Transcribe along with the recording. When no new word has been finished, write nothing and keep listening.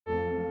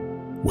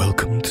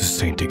Welcome to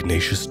St.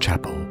 Ignatius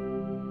Chapel.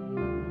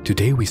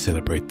 Today we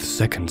celebrate the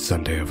second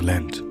Sunday of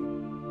Lent.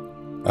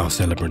 Our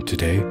celebrant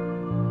today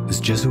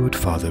is Jesuit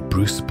Father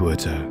Bruce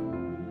Botha.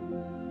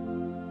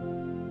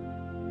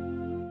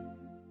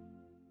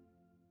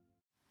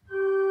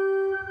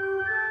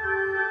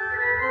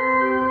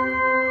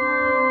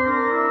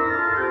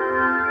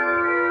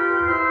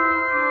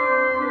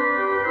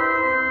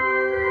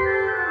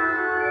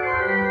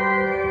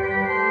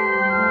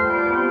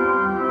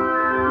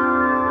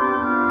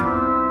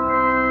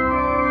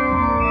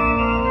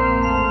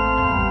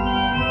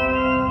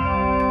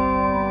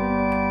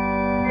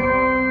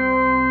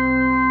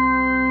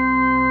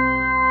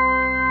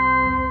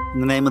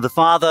 In the name of the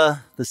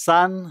Father, the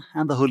Son,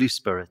 and the Holy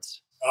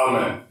Spirit.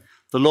 Amen.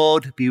 The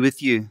Lord be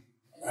with you.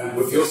 And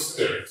with your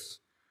spirit.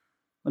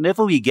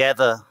 Whenever we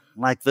gather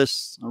like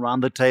this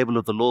around the table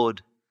of the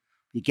Lord,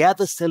 we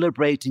gather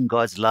celebrating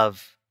God's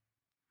love.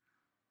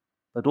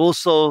 But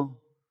also,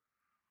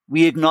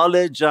 we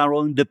acknowledge our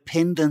own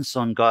dependence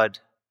on God,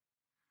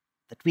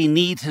 that we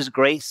need His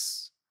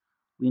grace,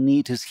 we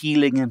need His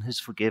healing and His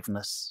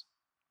forgiveness.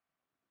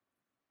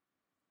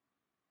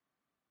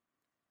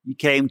 You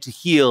came to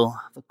heal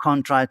the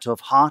contrite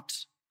of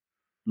heart.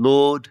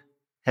 Lord,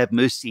 have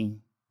mercy.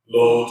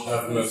 Lord,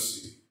 have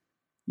mercy.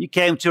 You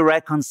came to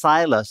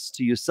reconcile us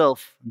to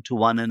yourself and to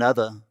one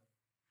another.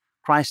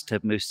 Christ,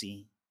 have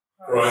mercy.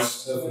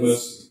 Christ, have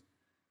mercy.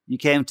 You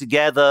came to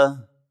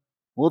gather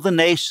all the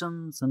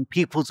nations and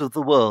peoples of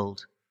the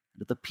world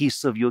into the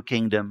peace of your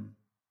kingdom.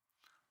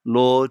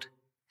 Lord,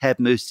 have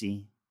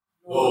mercy.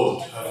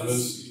 Lord, have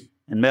mercy.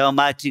 And may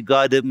Almighty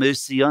God have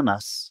mercy on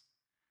us.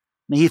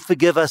 May He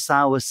forgive us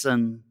our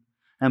sin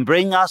and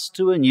bring us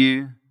to a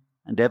new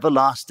and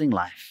everlasting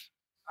life.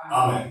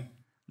 Amen.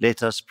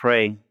 Let us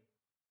pray.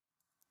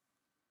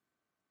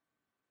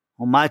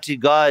 Almighty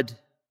God,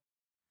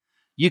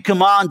 you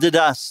commanded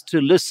us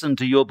to listen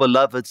to your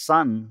beloved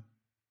Son.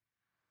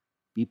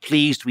 Be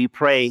pleased, we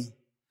pray,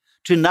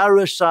 to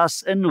nourish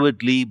us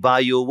inwardly by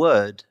your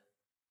word,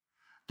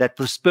 that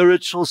with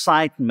spiritual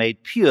sight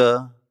made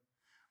pure,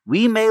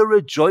 we may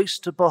rejoice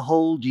to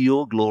behold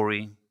your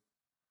glory.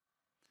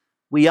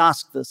 We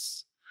ask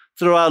this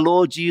through our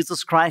Lord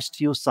Jesus Christ,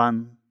 your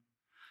Son,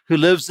 who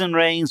lives and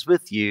reigns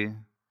with you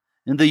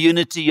in the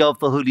unity of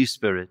the Holy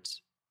Spirit,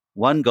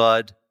 one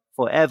God,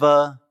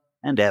 forever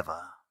and ever.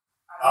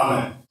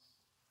 Amen.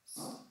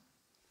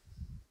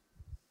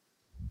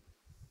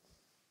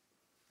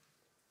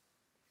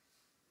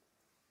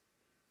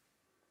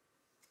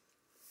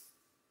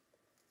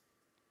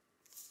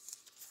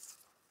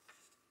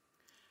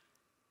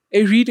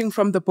 A reading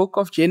from the book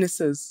of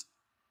Genesis.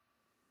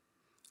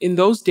 In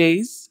those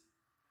days,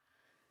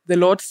 the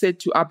Lord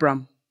said to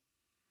Abram,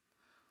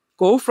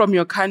 "Go from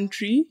your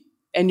country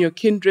and your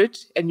kindred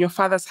and your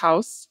father's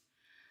house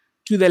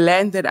to the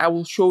land that I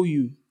will show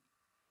you,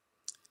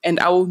 and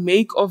I will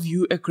make of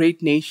you a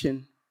great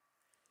nation,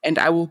 and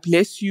I will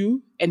bless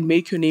you and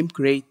make your name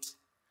great,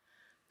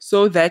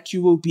 so that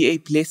you will be a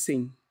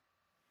blessing.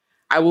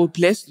 I will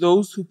bless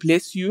those who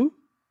bless you,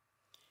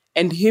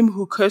 and him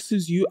who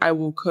curses you I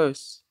will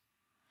curse.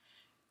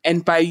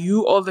 And by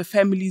you all the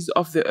families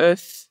of the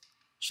earth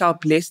shall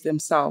bless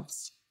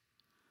themselves."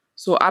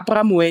 So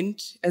Abram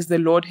went as the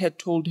Lord had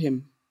told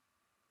him.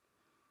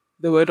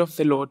 The word of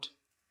the Lord.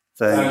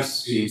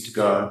 Thanks be to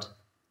God.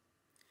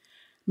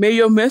 May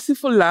your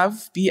merciful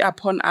love be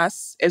upon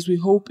us as we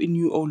hope in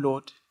you, O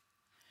Lord.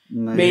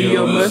 May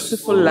your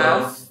merciful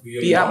love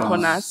be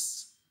upon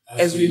us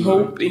as we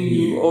hope in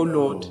you, O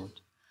Lord.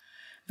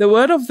 The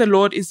word of the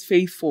Lord is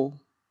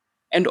faithful,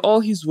 and all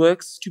his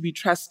works to be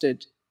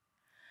trusted.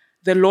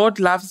 The Lord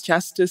loves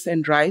justice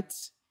and right,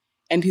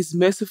 and his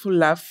merciful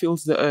love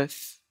fills the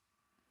earth.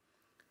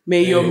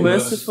 May your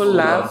merciful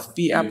love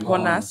be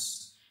upon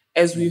us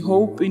as we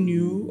hope in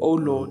you, O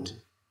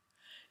Lord.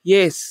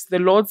 Yes, the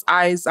Lord's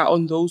eyes are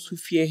on those who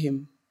fear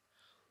him,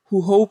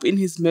 who hope in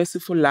his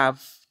merciful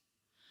love,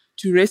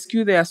 to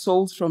rescue their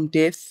souls from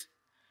death,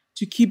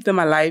 to keep them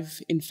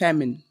alive in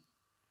famine.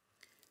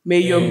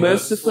 May your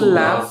merciful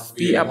love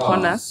be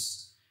upon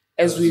us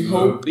as we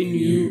hope in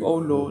you, O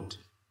Lord.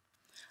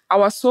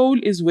 Our soul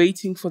is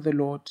waiting for the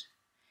Lord.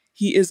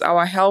 He is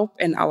our help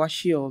and our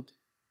shield.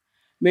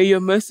 May your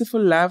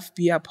merciful love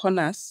be upon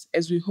us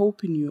as we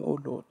hope in you, O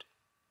Lord.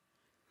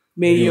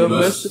 May your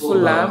merciful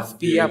love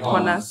be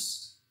upon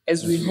us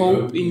as we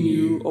hope in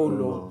you, O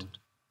Lord.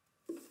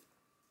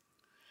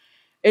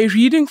 A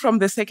reading from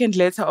the second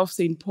letter of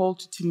St. Paul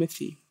to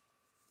Timothy.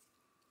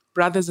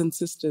 Brothers and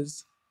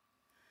sisters,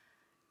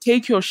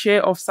 take your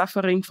share of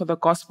suffering for the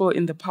gospel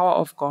in the power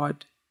of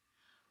God,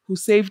 who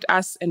saved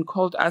us and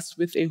called us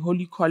with a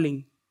holy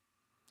calling,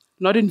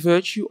 not in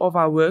virtue of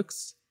our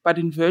works, but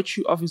in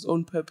virtue of his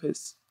own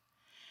purpose,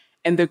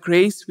 and the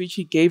grace which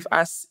he gave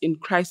us in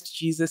Christ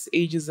Jesus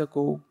ages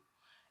ago,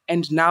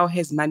 and now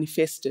has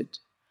manifested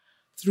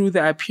through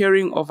the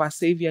appearing of our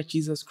Savior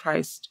Jesus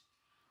Christ,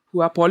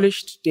 who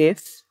abolished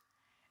death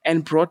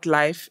and brought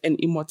life and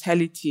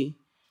immortality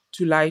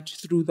to light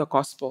through the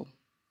gospel.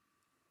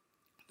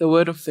 The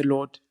word of the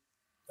Lord.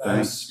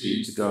 Thanks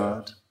be to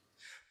God.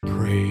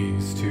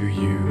 Praise to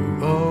you,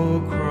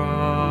 O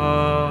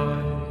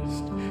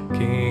Christ,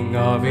 King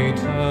of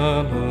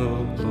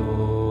eternal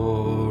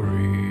glory.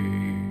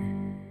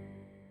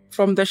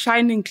 From the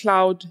shining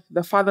cloud,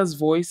 the Father's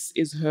voice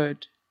is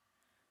heard.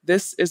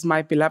 This is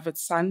my beloved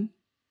Son,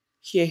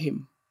 hear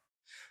him.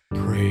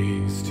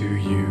 Praise to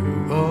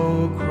you,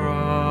 O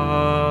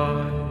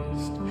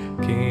Christ,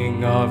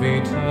 King of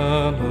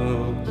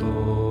eternal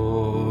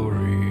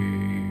glory.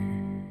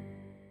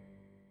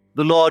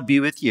 The Lord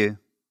be with you.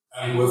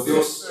 And with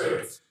your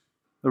spirit.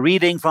 A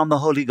reading from the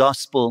Holy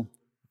Gospel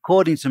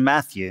according to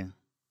Matthew.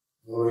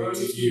 Glory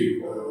to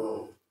you, O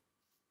Lord.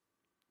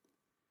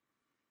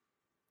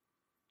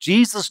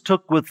 Jesus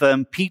took with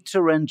them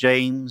Peter and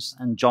James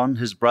and John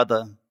his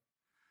brother,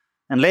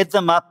 and led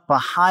them up a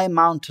high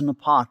mountain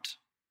apart.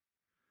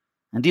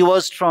 And he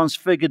was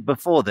transfigured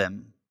before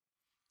them,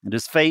 and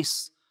his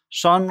face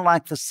shone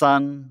like the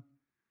sun,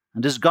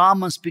 and his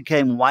garments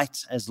became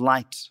white as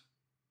light.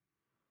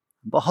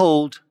 And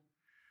behold,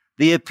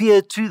 there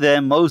appeared to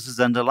them Moses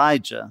and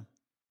Elijah,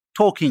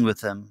 talking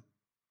with him.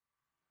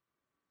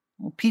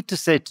 Well, Peter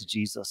said to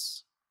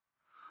Jesus,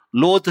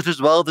 Lord, it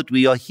is well that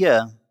we are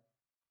here.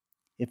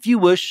 If you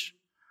wish,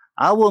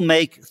 I will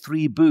make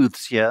 3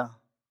 booths here,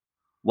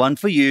 one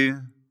for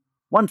you,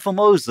 one for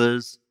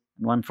Moses,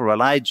 and one for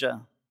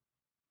Elijah.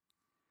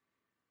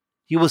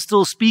 He was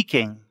still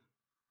speaking,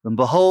 when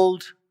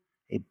behold,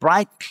 a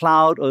bright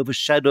cloud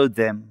overshadowed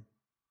them,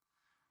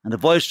 and a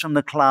voice from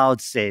the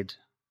cloud said,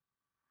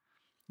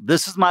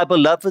 This is my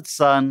beloved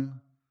Son,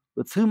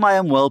 with whom I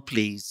am well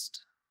pleased.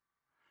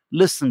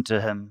 Listen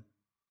to him.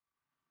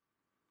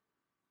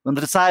 When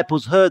the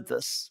disciples heard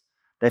this,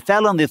 they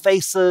fell on their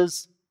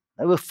faces.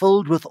 They were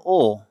filled with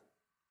awe.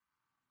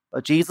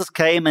 But Jesus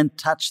came and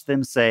touched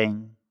them,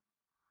 saying,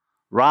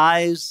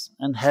 Rise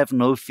and have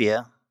no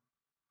fear.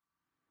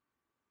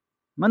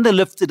 When they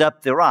lifted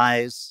up their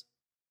eyes,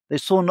 they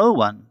saw no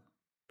one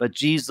but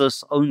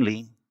Jesus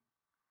only.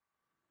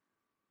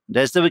 And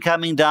as they were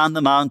coming down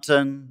the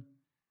mountain,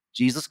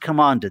 Jesus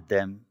commanded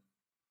them,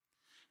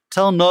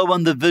 Tell no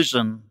one the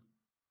vision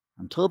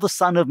until the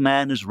Son of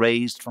Man is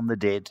raised from the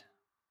dead.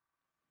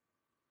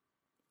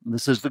 And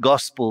this is the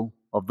gospel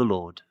of the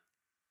Lord.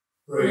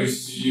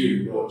 Praise to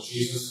you, Lord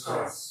Jesus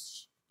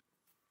Christ.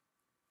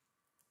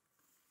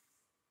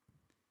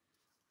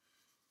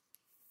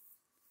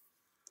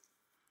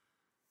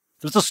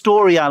 There's a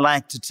story I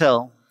like to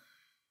tell.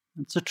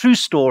 It's a true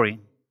story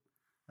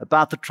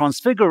about the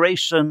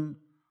transfiguration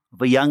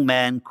of a young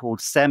man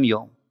called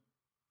Samuel.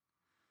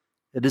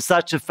 It is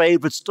such a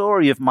favorite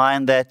story of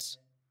mine that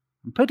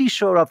I'm pretty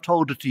sure I've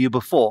told it to you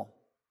before.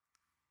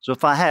 So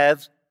if I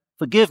have,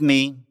 forgive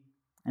me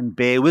and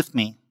bear with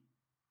me.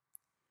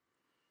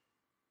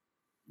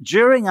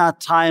 During our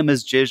time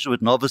as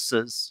Jesuit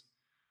novices,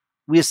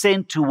 we are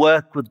sent to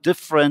work with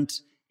different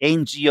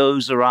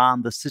NGOs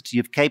around the city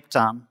of Cape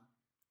Town.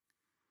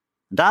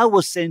 And I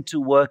was sent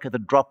to work at a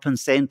drop-in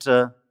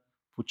center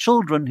for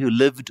children who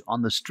lived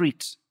on the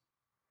street.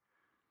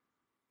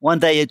 One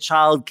day a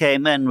child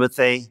came in with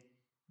a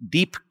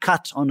deep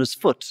cut on his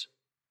foot,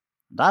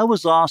 and I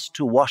was asked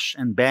to wash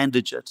and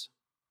bandage it.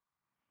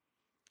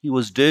 He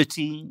was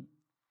dirty,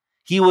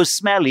 he was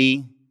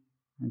smelly,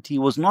 and he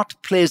was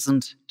not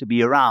pleasant to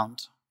be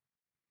around.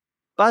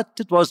 But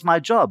it was my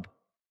job,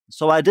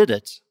 so I did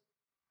it.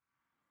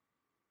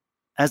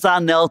 As I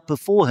knelt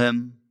before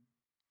him,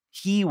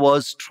 he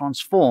was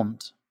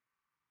transformed.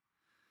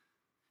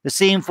 It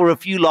seemed for a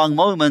few long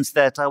moments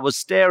that I was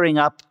staring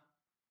up,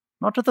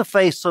 not at the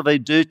face of a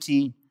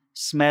dirty,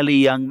 smelly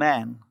young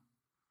man,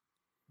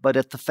 but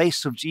at the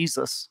face of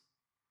Jesus.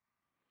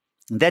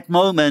 In that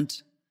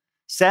moment,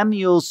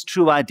 Samuel's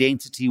true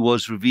identity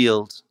was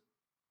revealed.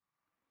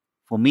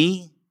 For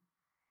me,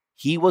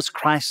 he was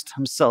Christ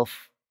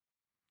himself.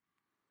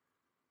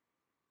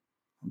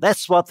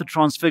 That's what the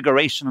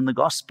transfiguration in the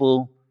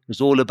gospel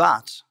is all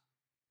about.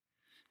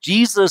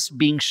 Jesus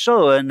being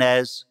shown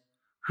as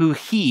who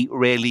he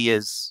really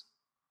is.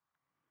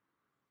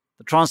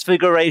 The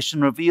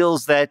transfiguration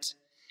reveals that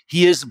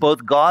he is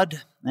both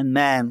God and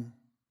man,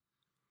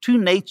 2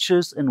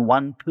 natures in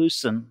one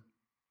person.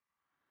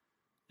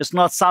 It's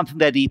not something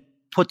that he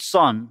puts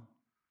on,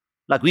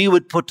 like we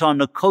would put on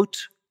a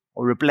coat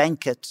or a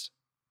blanket.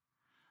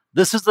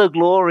 This is the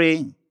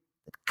glory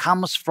that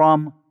comes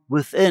from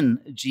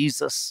within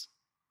Jesus.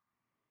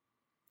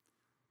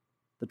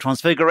 The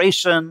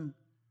transfiguration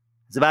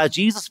is about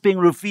Jesus being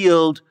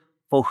revealed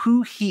for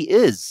who he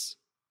is,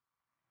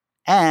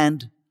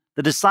 and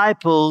the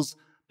disciples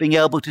being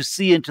able to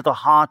see into the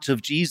heart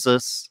of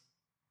Jesus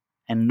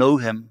and know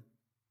him.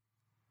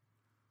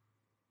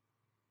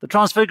 The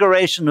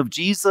transfiguration of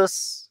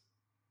Jesus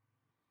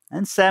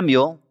and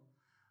Samuel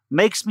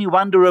makes me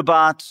wonder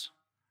about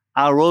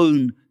our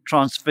own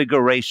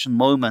transfiguration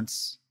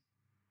moments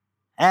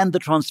and the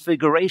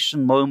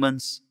transfiguration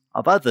moments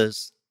of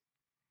others.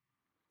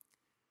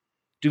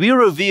 Do we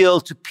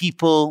reveal to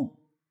people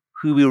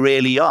who we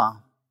really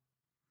are?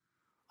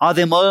 Are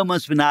there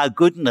moments when our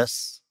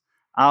goodness,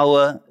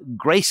 our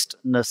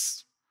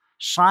gracedness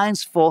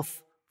shines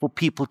forth for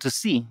people to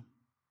see?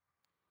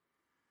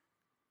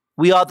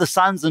 We are the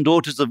sons and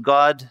daughters of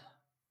God,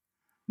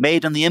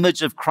 made in the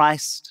image of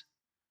Christ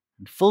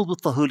and filled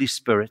with the Holy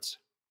Spirit.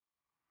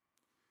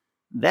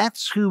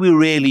 That's who we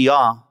really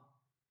are.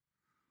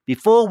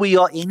 Before we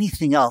are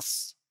anything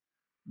else,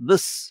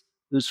 this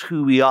is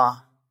who we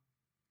are.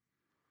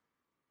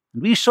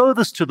 And we show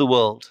this to the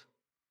world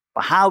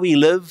by how we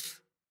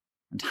live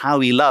and how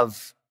we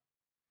love.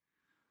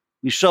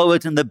 We show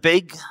it in the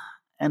big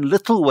and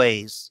little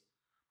ways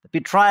that we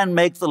try and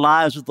make the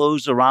lives of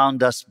those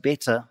around us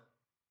better.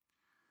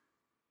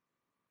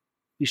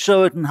 We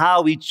show it in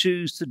how we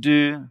choose to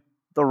do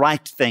the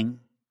right thing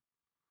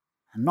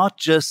and not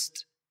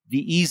just the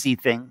easy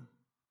thing.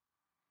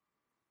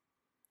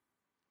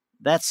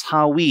 That's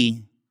how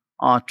we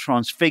are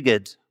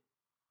transfigured.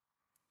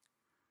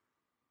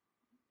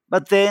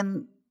 But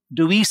then,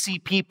 do we see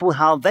people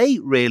how they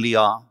really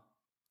are?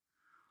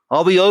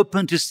 Are we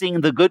open to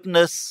seeing the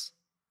goodness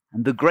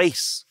and the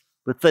grace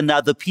within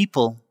other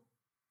people?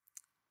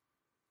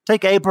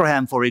 Take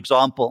Abraham, for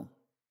example.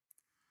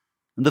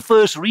 In the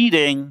first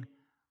reading,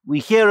 we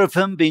hear of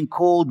him being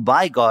called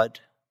by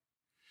God,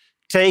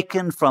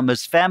 taken from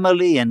his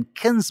family and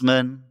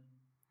kinsmen,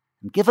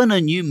 and given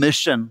a new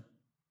mission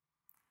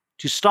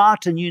to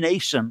start a new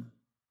nation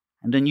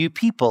and a new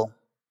people.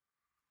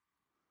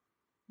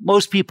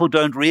 Most people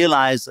don't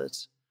realize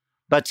it,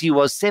 but he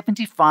was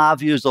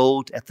 75 years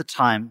old at the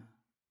time.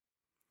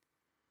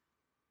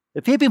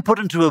 If he had been put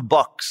into a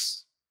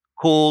box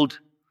called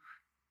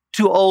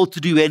too old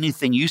to do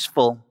anything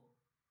useful,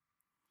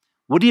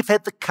 would he have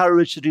had the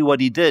courage to do what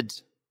he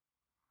did?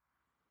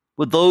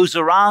 Would those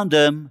around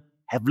him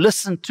have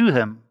listened to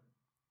him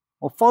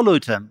or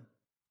followed him?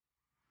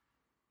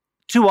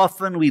 Too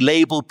often we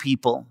label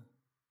people,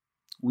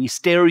 we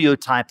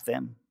stereotype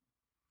them.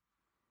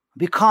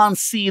 We can't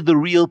see the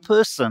real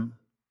person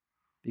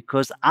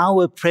because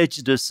our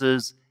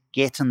prejudices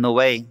get in the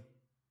way.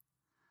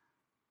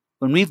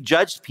 When we've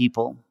judged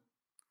people,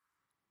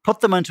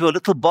 put them into a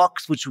little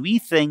box which we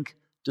think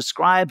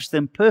describes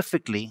them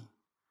perfectly,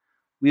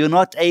 we are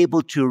not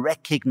able to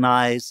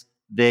recognize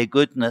their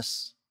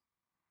goodness.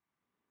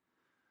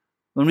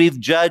 When we've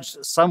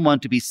judged someone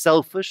to be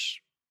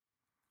selfish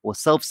or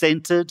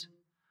self-centered,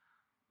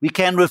 we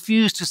can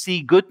refuse to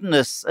see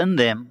goodness in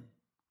them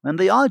when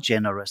they are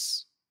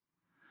generous.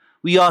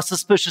 We are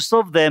suspicious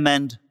of them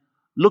and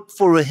look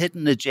for a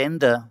hidden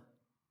agenda.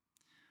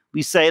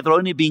 We say they're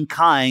only being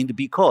kind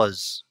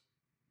because.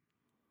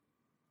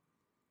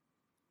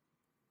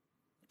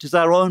 It is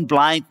our own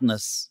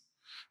blindness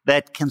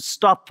that can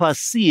stop us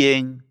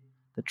seeing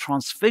the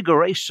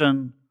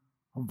transfiguration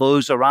of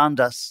those around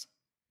us.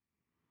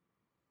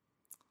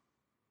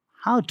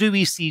 How do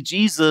we see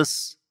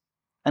Jesus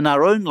in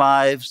our own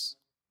lives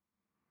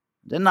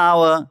and in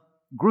our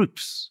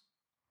groups?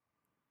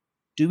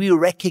 Do we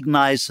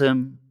recognize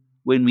him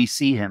when we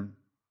see him?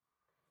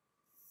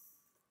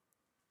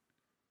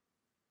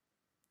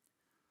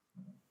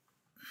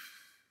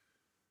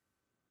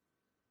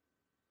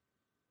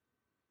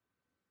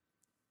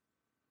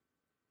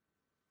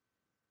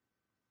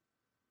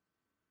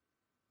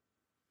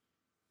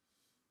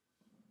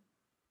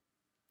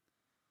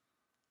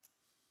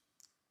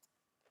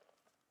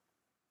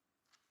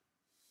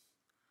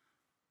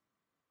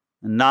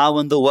 And now,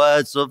 in the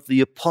words of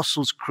the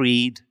Apostles'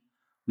 Creed,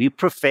 we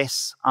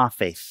profess our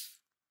faith.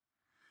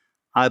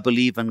 I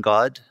believe in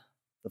God,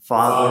 the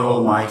Father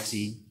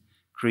Almighty,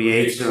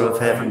 creator of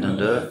heaven and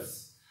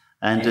earth,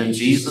 and in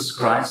Jesus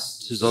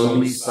Christ, his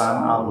only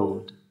Son, our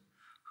Lord,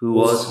 who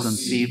was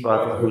conceived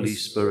by the Holy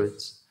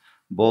Spirit,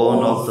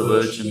 born of the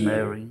Virgin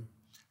Mary,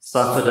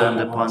 suffered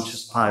under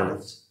Pontius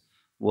Pilate,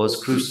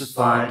 was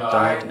crucified,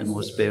 died, and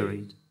was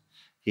buried.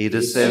 He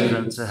descended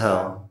into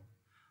hell.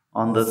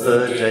 On the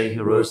third day he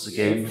rose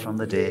again from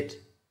the dead.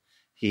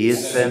 He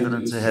ascended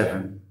into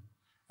heaven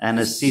and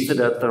is seated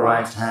at the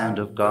right hand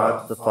of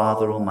God the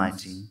Father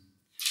Almighty.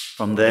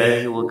 From there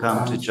he will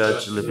come to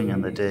judge the living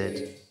and the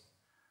dead.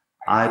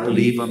 I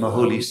believe in the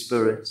Holy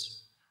Spirit,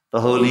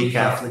 the Holy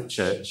Catholic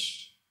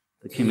Church,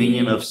 the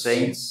communion of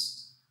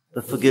saints,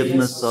 the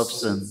forgiveness of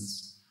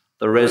sins,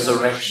 the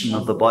resurrection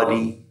of the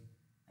body,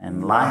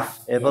 and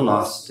life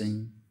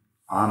everlasting.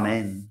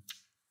 Amen.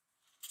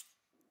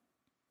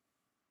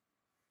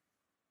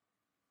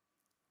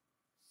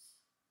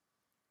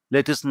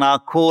 Let us now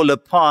call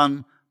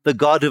upon the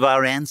God of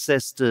our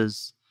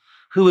ancestors,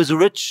 who is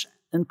rich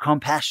in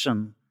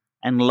compassion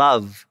and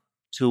love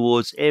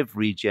towards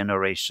every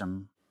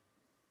generation.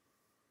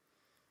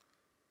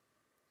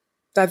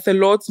 That the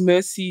Lord's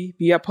mercy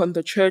be upon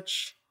the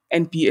church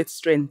and be its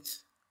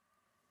strength.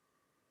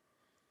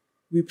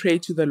 We pray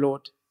to the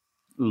Lord.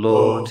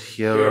 Lord,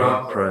 hear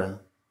our prayer.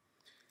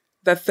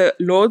 That the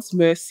Lord's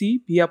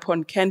mercy be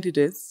upon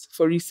candidates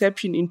for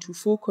reception into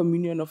full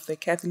communion of the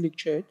Catholic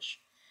Church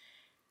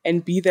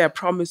and be their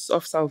promise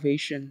of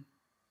salvation.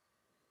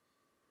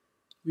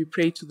 We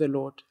pray to the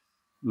Lord.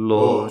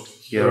 Lord,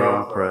 hear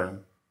our prayer.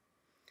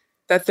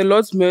 That the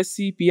Lord's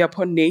mercy be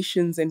upon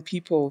nations and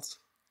peoples,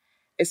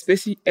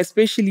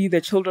 especially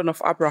the children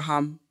of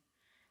Abraham,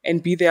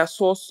 and be their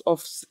source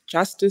of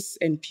justice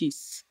and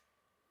peace.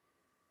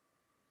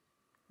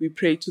 We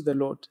pray to the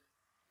Lord.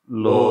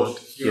 Lord,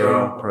 hear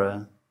our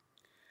prayer.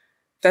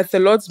 That the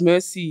Lord's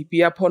mercy be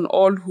upon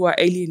all who are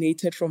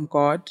alienated from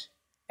God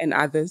and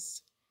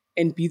others,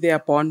 and be their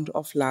bond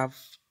of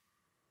love.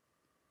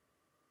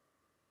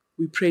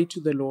 We pray to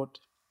the Lord.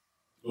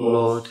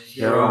 Lord,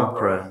 hear our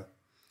prayer.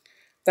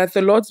 That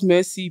the Lord's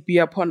mercy be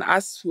upon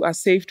us who are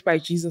saved by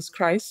Jesus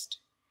Christ,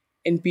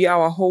 and be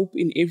our hope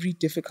in every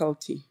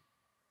difficulty.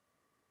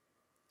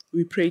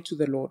 We pray to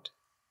the Lord.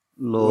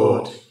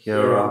 Lord,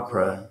 hear our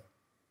prayer.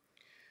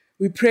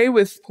 We pray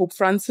with Pope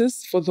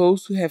Francis for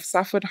those who have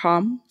suffered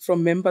harm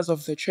from members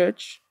of the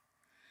Church.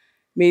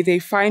 May they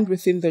find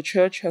within the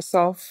Church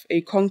herself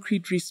a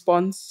concrete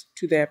response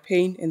to their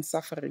pain and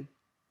suffering.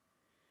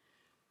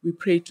 We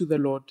pray to the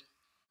Lord.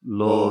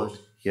 Lord,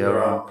 hear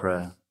our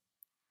prayer.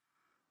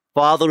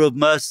 Father of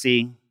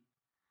mercy,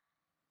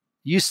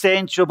 you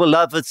sent your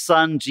beloved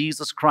Son,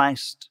 Jesus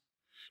Christ,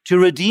 to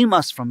redeem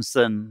us from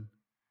sin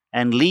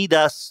and lead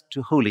us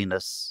to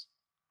holiness.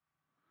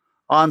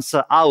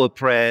 Answer our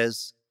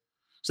prayers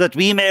so that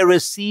we may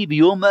receive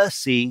your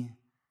mercy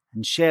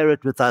and share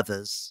it with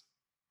others.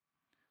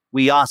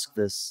 We ask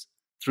this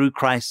through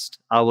Christ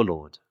our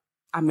Lord.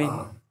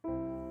 Amen.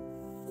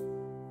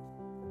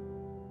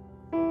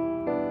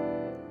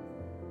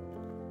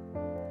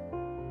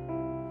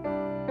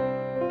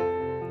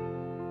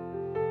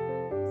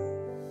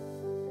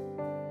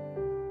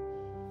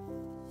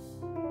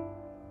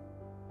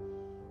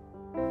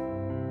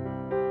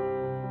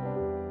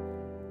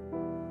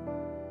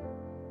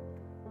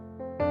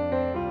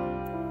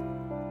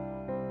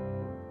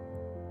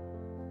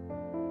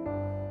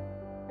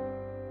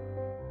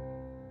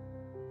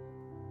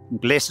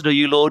 Blessed are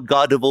you, Lord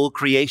God of all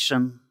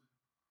creation,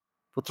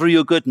 for through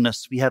your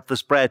goodness we have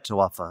this bread to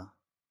offer,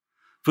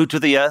 fruit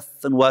of the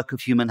earth and work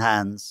of human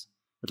hands,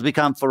 that will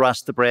become for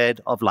us the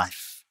bread of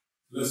life.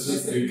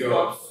 Blessed be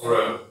God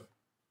forever.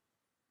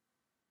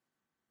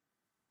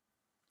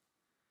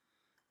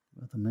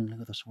 With the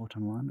mingling of this water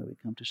and wine, we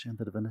come to share in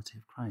the divinity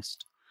of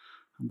Christ,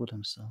 humbled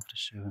himself to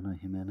share in our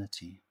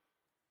humanity.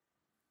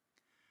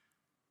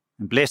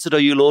 And blessed are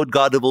you, Lord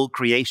God of all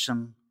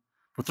creation,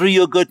 for through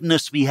your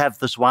goodness we have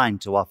this wine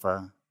to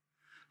offer,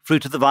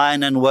 fruit of the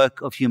vine and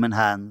work of human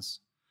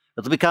hands,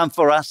 that will become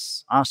for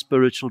us our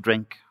spiritual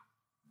drink.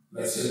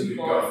 Blessed be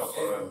God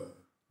forever.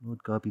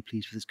 Lord God, be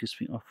pleased with this gift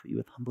we offer you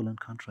with humble and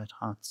contrite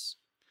hearts.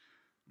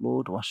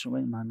 Lord, wash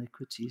away my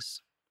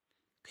iniquities,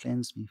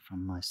 cleanse me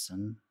from my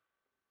sin.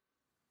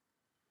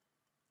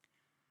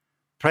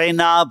 Pray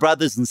now,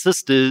 brothers and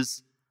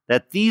sisters,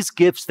 that these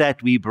gifts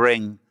that we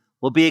bring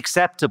will be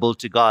acceptable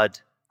to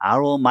God,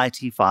 our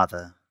Almighty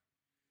Father.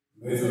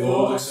 May the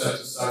Lord accept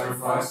the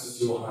sacrifice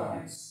at your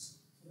hands,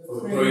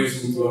 for the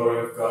praise and glory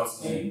of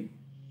God's name,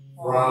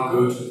 for our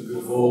good and the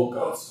good of all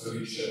God's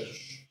holy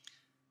church.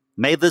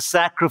 May the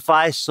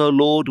sacrifice, O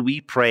Lord,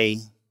 we pray,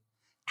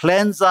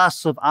 cleanse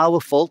us of our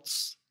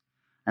faults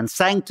and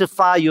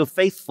sanctify your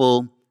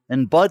faithful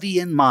in body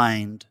and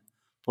mind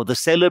for the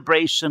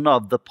celebration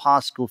of the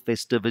Paschal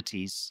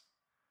festivities.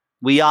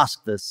 We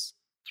ask this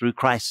through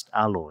Christ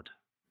our Lord.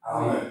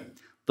 Amen.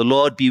 The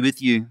Lord be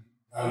with you.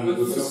 And with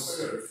your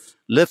spirit.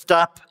 Lift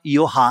up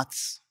your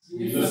hearts.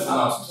 We lift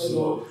up to the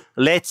Lord.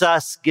 Let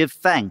us give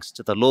thanks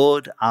to the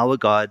Lord our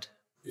God.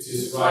 It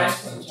is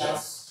right and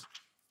just.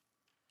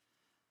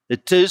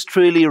 It is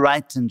truly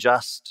right and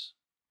just,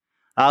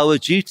 our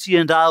duty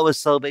and our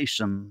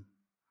salvation,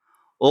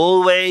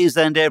 always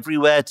and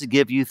everywhere to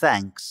give you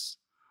thanks,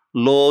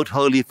 Lord,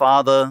 Holy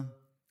Father,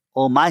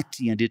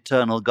 Almighty and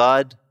eternal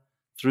God,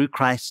 through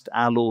Christ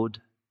our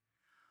Lord.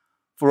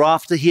 For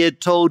after he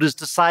had told his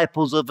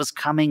disciples of his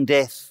coming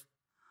death,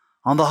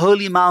 on the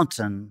holy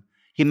mountain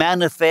he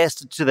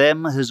manifested to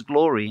them his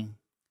glory,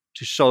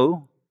 to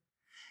show,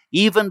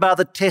 even by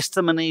the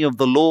testimony of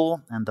the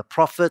law and the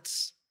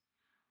prophets,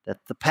 that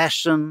the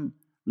passion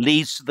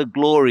leads to the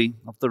glory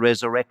of the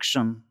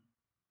resurrection.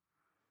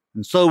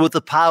 And so with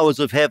the powers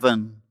of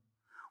heaven,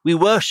 we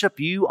worship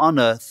you on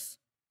earth,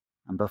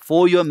 and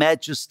before your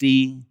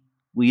majesty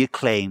we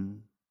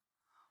acclaim,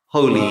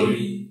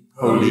 Holy,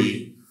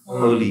 holy,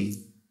 holy,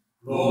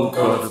 Lord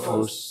God of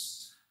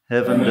hosts,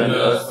 heaven and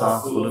earth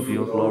are full of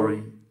your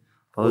glory.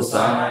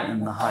 Hosanna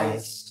in the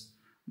highest.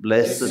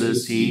 Blessed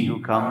is he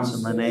who comes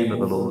in the name of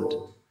the Lord.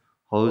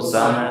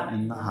 Hosanna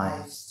in the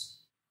highest.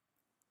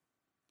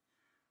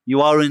 You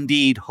are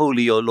indeed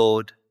holy, O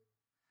Lord.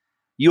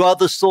 You are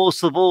the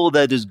source of all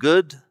that is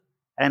good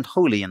and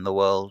holy in the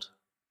world.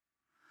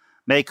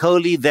 Make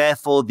holy,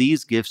 therefore,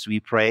 these gifts, we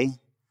pray,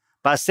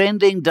 by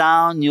sending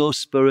down your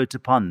Spirit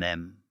upon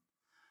them,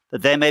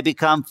 that they may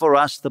become for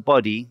us the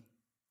body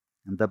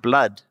and the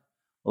blood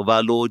of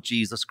our Lord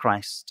Jesus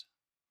Christ.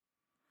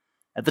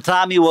 At the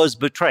time he was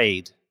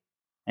betrayed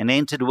and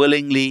entered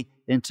willingly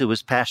into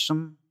his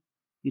passion,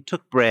 he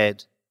took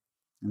bread,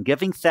 and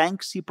giving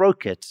thanks, he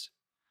broke it,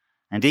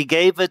 and he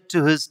gave it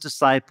to his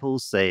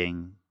disciples,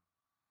 saying,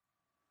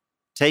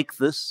 "Take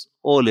this,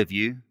 all of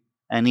you,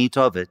 and eat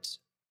of it.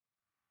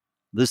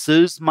 This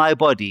is my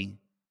body,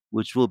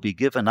 which will be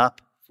given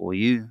up for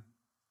you."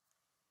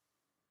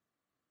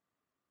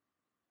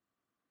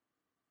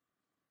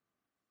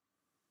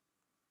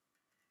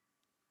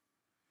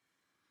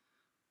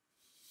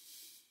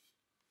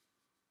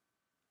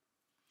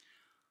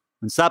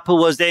 When supper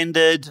was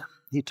ended,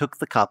 he took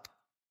the cup,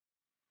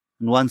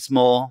 and once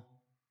more,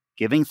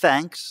 giving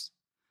thanks,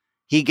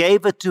 he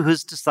gave it to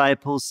his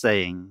disciples,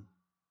 saying,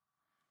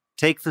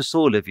 "Take this,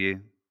 all of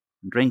you,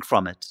 and drink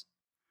from it.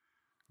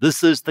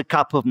 This is the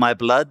cup of my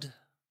blood,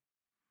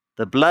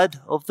 the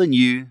blood of the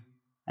new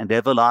and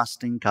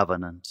everlasting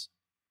covenant,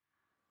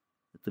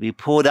 that will be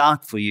poured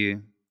out for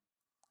you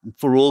and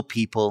for all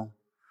people,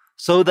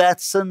 so that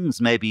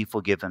sins may be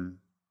forgiven.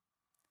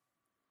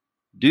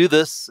 Do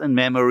this in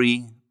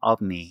memory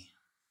of me."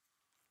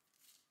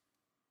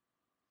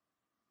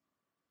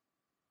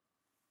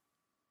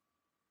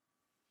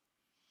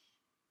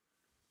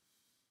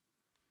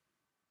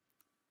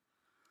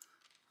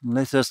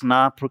 Let us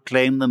now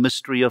proclaim the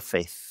mystery of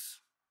faith.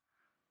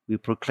 We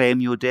proclaim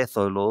your death,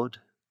 O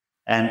Lord,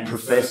 and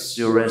profess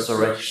your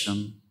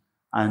resurrection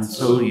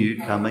until you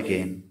come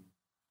again.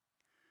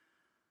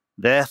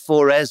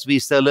 Therefore, as we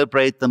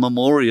celebrate the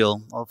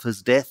memorial of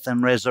his death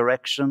and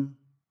resurrection,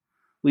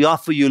 we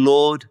offer you,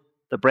 Lord,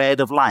 the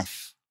bread of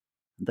life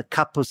and the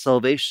cup of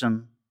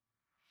salvation,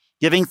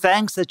 giving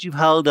thanks that you've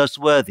held us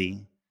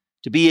worthy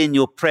to be in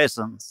your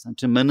presence and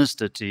to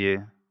minister to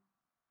you.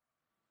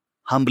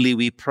 Humbly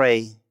we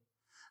pray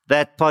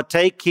that,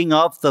 partaking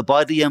of the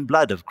body and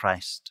blood of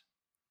Christ,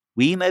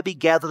 we may be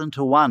gathered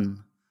into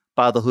one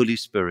by the Holy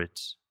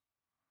Spirit.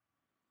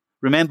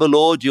 Remember,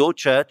 Lord, your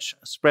church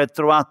spread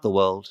throughout the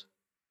world.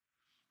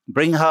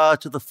 Bring her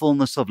to the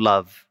fullness of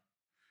love,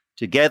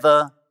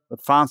 together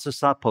with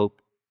Francis, our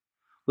Pope,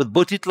 with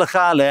Butit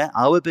Lachale,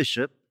 our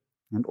Bishop,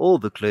 and all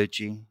the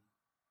clergy.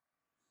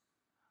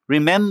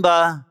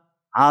 Remember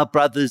our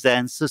brothers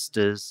and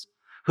sisters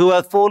who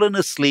have fallen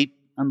asleep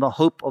in the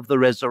hope of the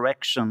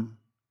resurrection,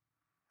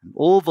 and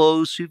all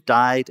those who've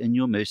died in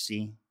your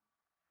mercy.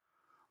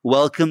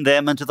 Welcome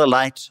them into the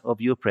light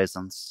of your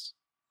presence.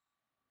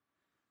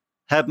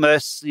 Have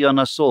mercy on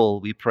us all,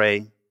 we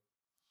pray,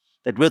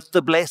 that with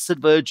the Blessed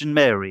Virgin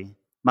Mary,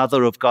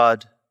 Mother of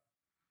God,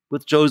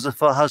 with Joseph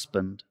her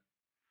husband,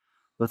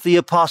 with the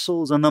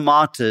apostles and the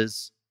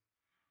martyrs,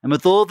 and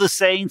with all the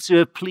saints who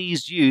have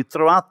pleased you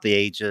throughout the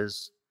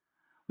ages,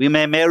 we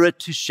may merit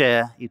to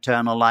share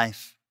eternal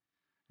life,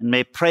 and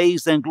may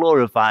praise and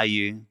glorify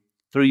you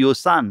through your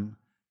Son,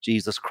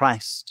 Jesus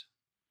Christ.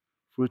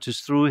 For it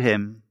is through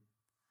him,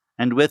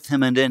 and with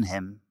him and in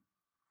him,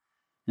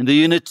 in the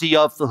unity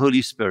of the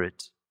Holy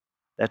Spirit,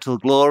 that all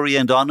glory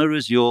and honor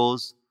is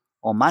yours,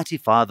 Almighty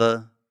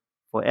Father,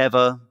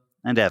 forever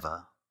and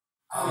ever.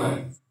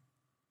 Amen.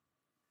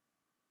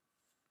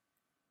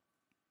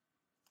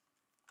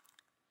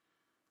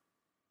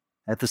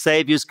 At the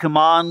Saviour's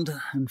command,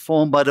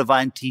 informed by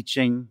divine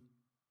teaching,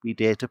 we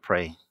dare to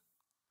pray.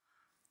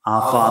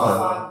 Our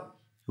Father,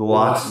 who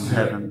art in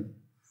heaven,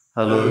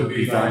 hallowed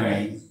be thy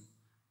name.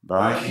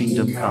 Thy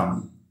kingdom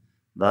come,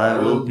 thy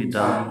will be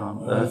done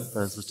on earth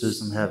as it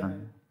is in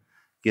heaven.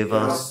 Give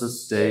us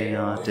this day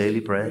our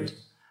daily bread,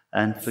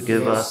 and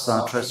forgive us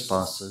our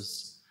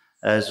trespasses,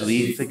 as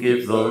we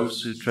forgive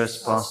those who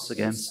trespass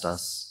against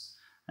us.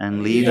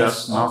 And lead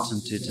us not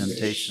into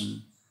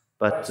temptation,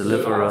 but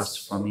deliver us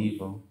from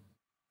evil.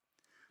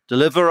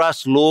 Deliver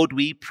us, Lord,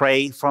 we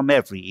pray, from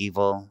every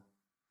evil,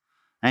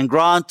 and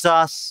grant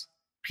us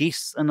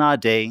peace in our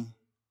day.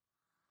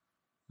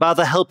 By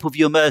the help of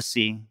your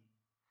mercy,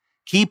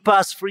 keep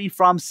us free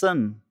from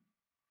sin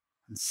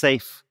and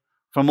safe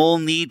from all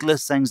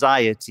needless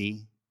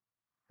anxiety,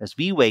 as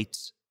we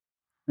wait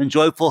in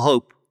joyful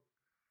hope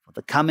for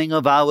the coming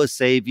of our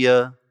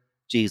Saviour,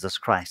 Jesus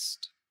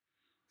Christ.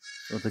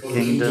 For the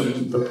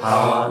kingdom, the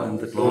power, and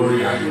the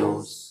glory are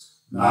yours,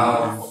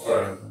 now and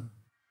forever.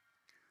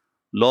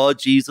 Lord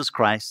Jesus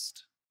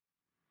Christ,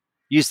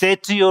 you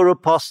said to your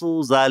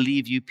apostles, I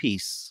leave you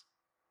peace,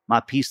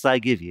 my peace I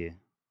give you.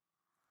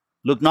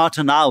 Look not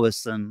on our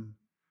sin,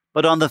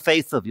 but on the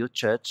faith of your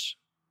church,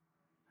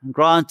 and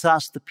grant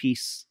us the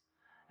peace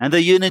and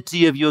the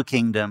unity of your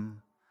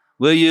kingdom,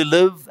 where you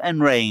live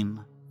and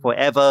reign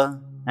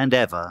forever and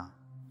ever.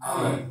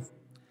 Amen.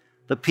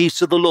 The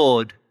peace of the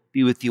Lord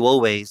be with you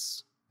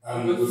always.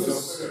 And with your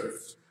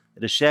spirit.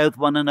 Let us share with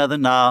one another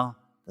now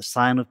the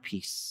sign of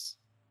peace.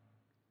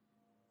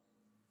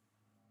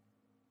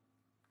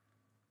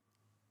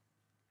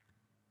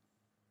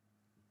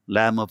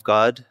 Lamb of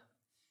God,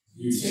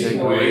 You take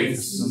away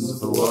the sins of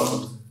the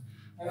world.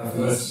 Have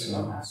mercy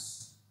on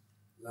us.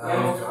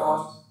 Lamb of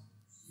God,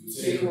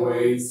 you take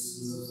away the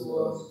sins of the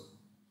world.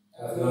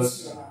 Have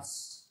mercy on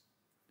us.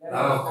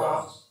 Lamb of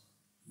God,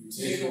 you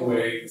take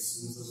away the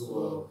sins of the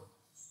world.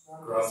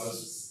 Grant us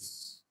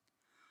peace.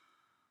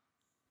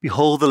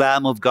 Behold the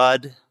Lamb of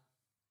God.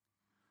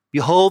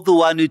 Behold the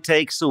one who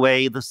takes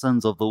away the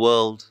sins of the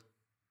world.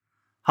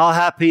 How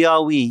happy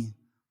are we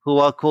who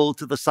are called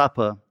to the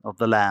supper of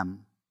the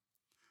Lamb.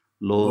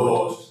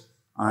 Lord,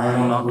 I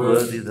am not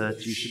worthy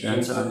that you should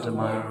enter under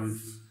my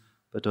roof,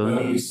 but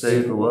only you say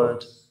the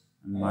word,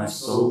 and my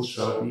soul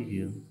shall be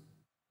healed.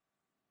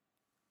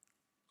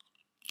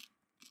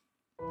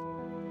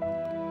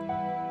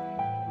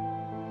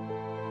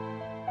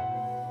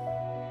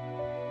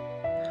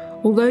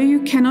 Although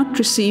you cannot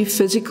receive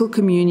physical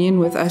communion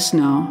with us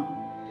now,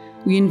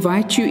 we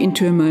invite you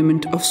into a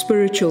moment of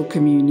spiritual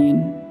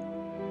communion.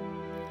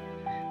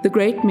 The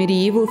great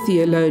medieval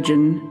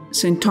theologian,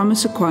 St.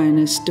 Thomas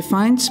Aquinas,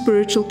 defined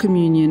spiritual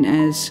communion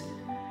as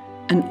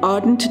an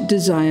ardent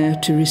desire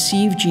to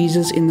receive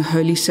Jesus in the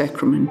Holy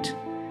Sacrament,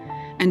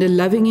 and a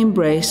loving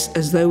embrace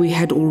as though we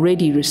had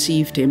already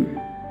received him.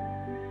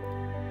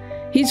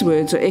 His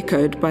words are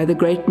echoed by the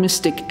great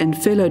mystic and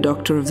fellow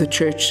doctor of the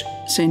Church,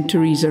 St.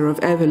 Teresa of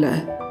Avila,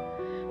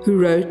 who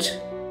wrote,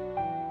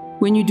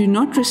 "When you do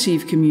not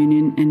receive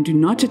communion and do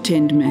not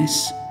attend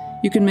Mass,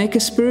 you can make a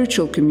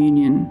spiritual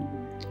communion,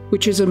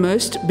 which is a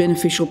most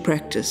beneficial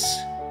practice.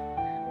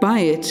 By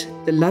it,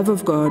 the love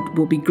of God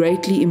will be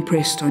greatly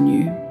impressed on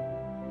you."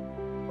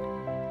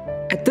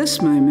 At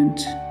this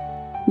moment,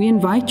 we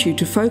invite you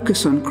to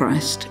focus on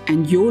Christ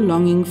and your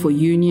longing for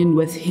union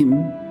with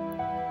Him.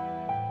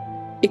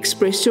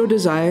 Express your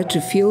desire to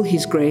feel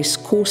His grace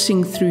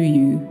coursing through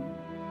you,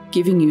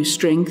 giving you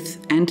strength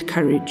and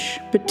courage,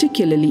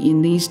 particularly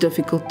in these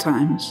difficult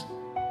times.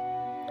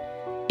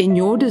 In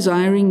your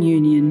desiring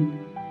union,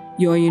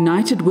 you are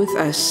united with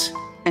us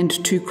and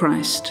to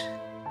Christ.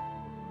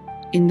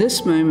 In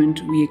this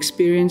moment, we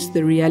experience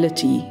the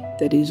reality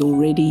that is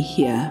already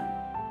here.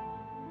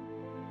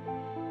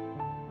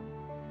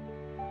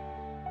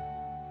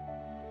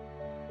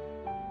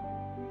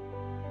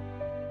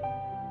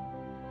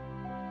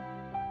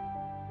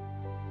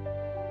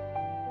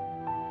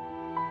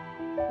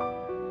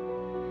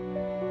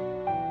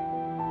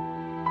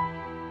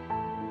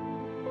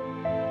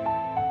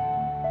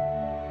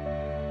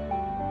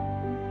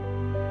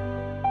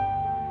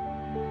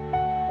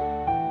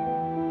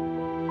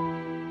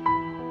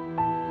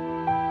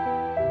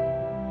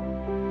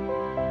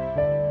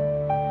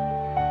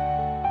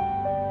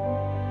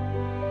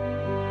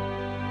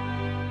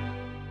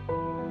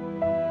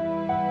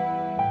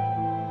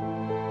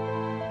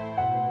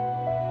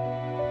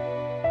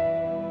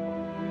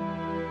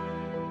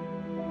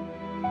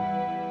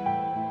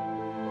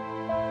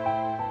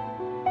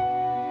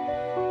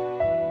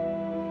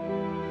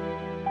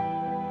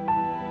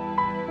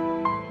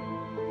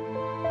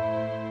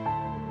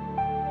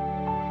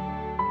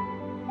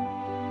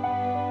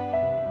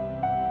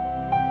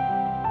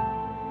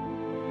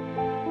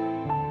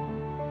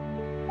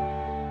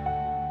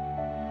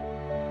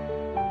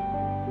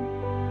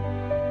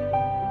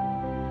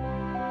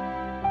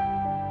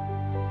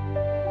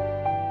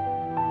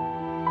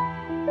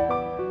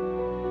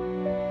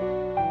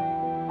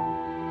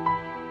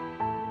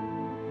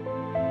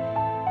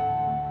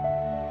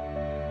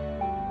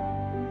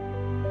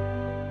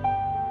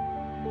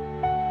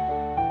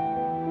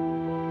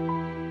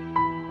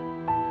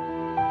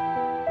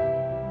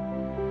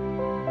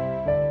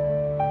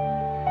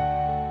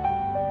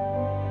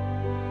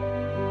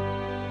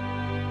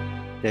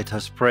 Let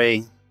us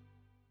pray.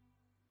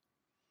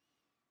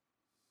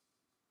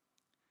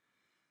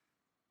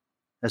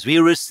 As we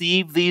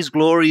receive these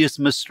glorious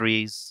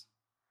mysteries,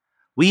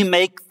 we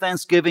make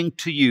thanksgiving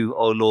to you,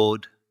 O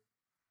Lord,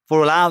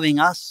 for allowing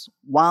us,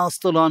 while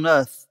still on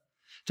earth,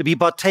 to be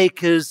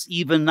partakers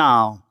even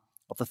now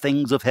of the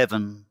things of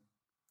heaven.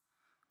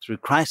 Through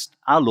Christ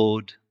our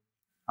Lord.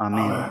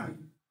 Amen.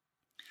 Amen.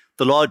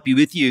 The Lord be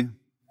with you.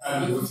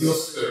 And with your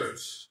spirit.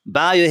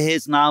 Bow your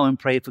heads now and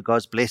pray for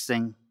God's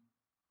blessing.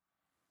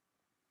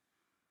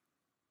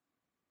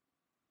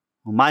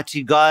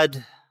 Almighty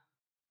God,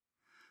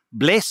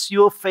 bless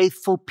your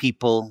faithful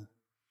people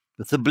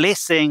with the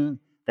blessing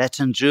that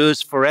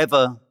endures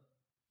forever,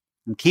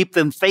 and keep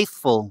them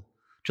faithful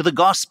to the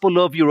gospel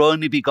of your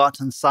only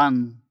begotten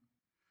Son,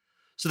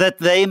 so that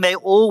they may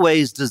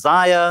always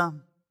desire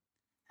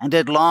and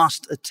at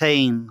last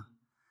attain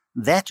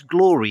that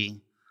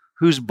glory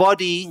whose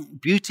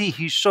beauty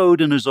he showed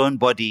in his own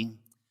body,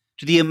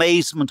 to the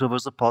amazement of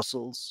his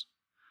apostles.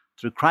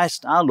 Through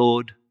Christ our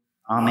Lord.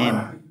 Amen.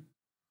 Amen.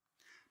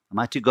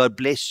 Almighty God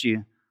bless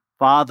you,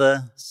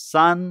 Father,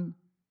 Son,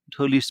 and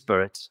Holy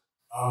Spirit.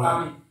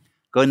 Amen.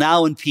 Go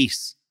now in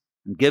peace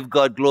and give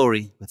God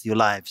glory with your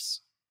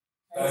lives.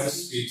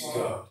 Thanks be to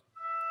God.